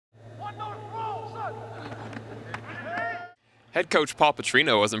Head coach Paul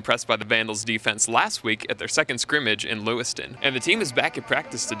Petrino was impressed by the Vandals' defense last week at their second scrimmage in Lewiston, and the team is back at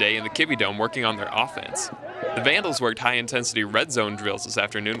practice today in the Kibbe Dome working on their offense. The Vandals worked high-intensity red zone drills this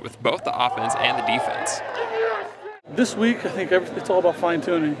afternoon with both the offense and the defense. This week, I think it's all about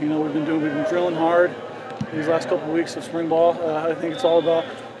fine-tuning. We've been drilling hard these last couple of weeks of spring ball. I think it's all about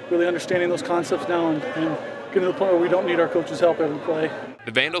really understanding those concepts now and getting to the point where we don't need our coach's help every play.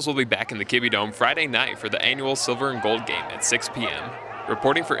 The Vandals will be back in the Kibbe Dome Friday night for the annual Silver and Gold game at 6 p.m.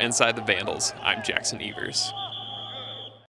 Reporting for Inside the Vandals, I'm Jackson Evers.